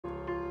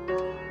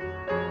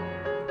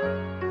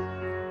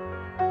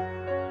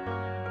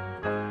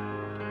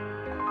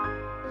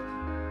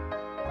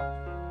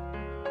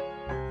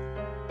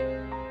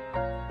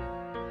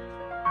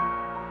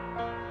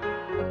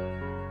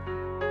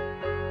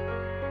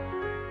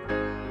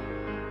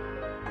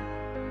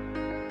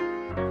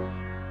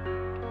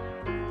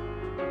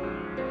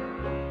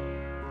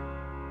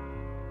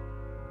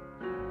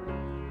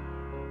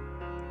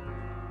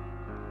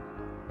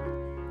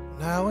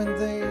now and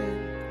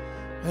then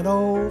an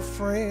old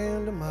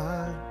friend of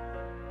mine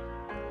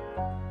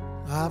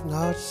I've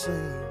not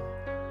seen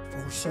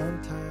for some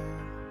time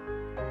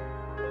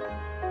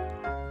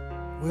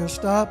will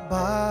stop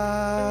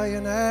by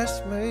and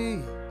ask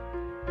me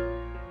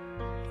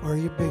where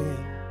you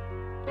been,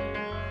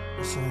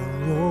 what's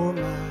on your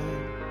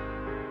mind.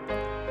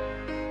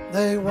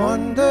 They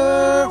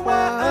wonder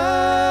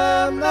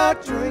why I'm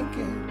not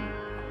drinking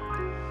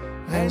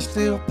and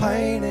still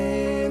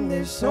painting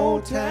this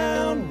old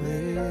town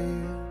red.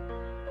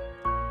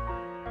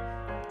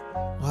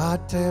 I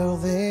tell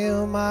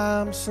them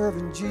I'm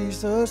serving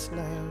Jesus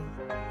now,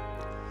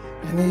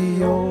 and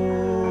the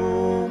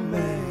old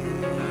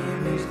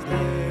man is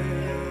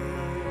dead.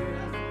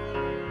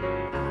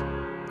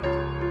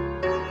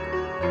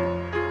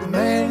 The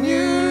man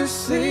you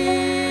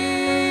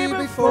see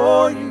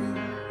before you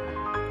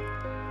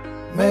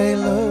may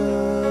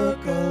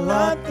look a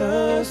lot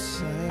the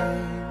same.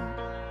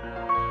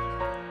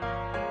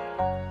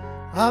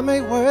 I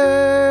may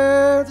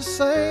wear the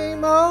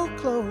same old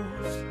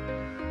clothes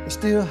and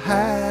still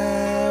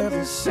have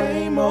the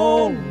same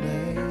old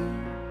name,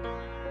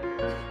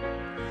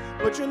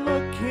 but you're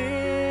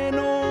looking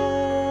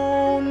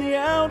on the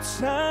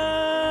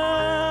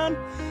outside.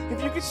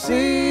 If you could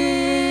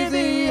see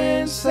the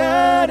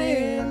inside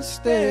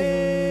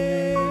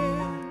instead,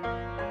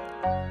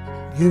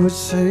 you would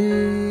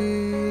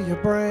see a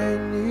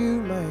brand new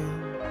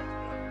man,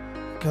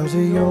 'cause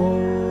the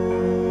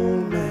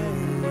old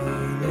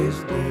man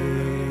is dead.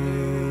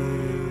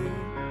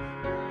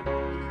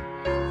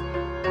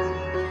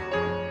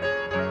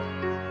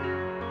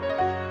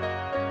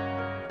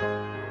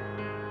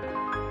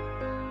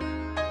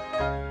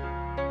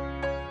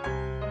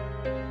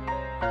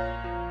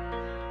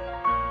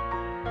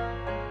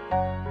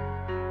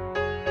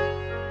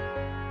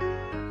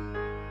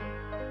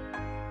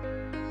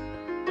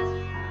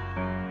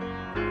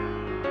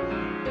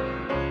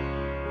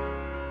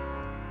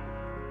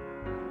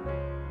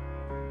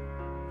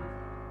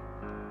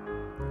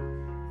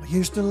 I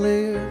used to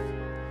live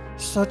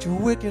such a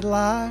wicked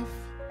life.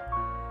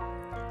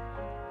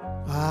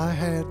 I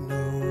had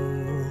no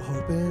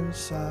hope in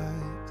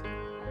sight.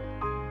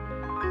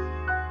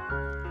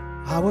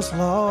 I was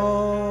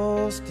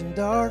lost in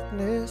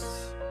darkness,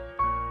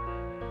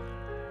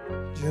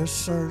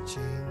 just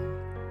searching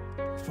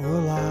for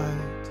a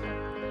light.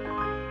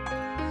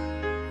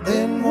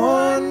 Then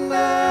one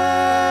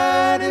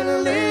night in a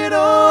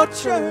little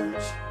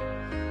church,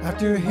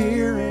 after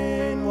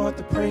hearing what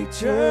the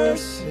preacher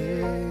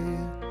said,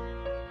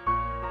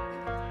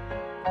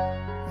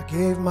 I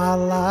gave my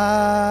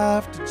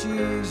life to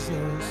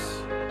Jesus,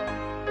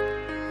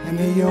 and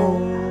the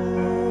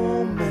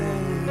old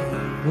man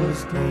was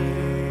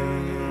dead.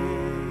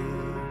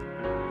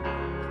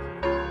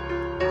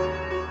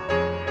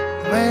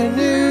 The man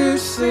you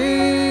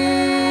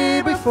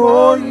see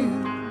before you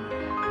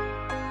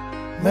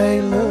may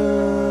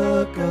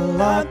look a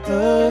lot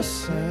the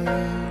same.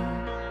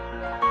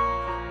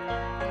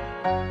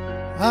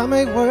 I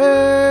may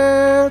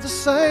wear the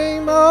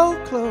same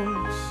old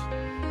clothes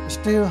and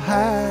still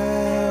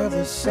have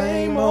the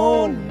same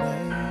old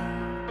name,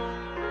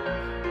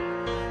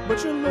 but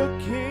you're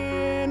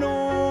looking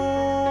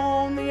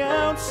on the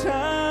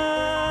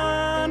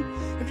outside.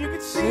 If you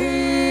could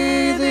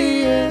see the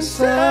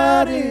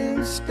inside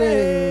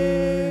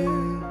instead,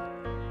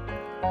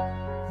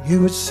 you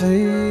would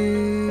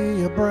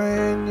see a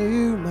brand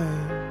new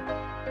man,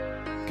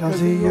 'cause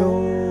the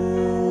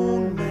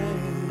old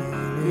man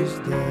is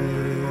dead.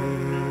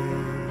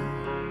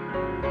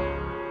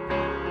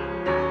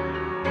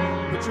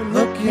 but you're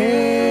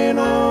Looking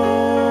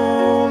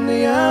on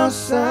the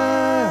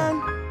outside,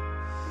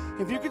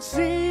 if you could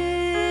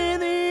see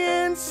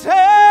the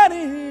inside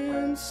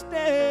instead,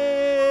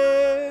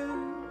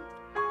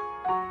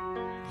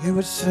 you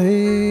would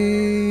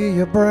see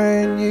a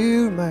brand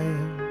new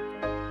man,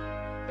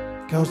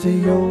 'cause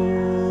the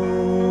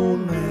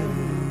old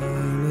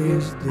man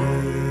is dead.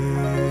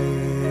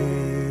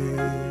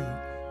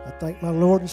 I thank my Lord and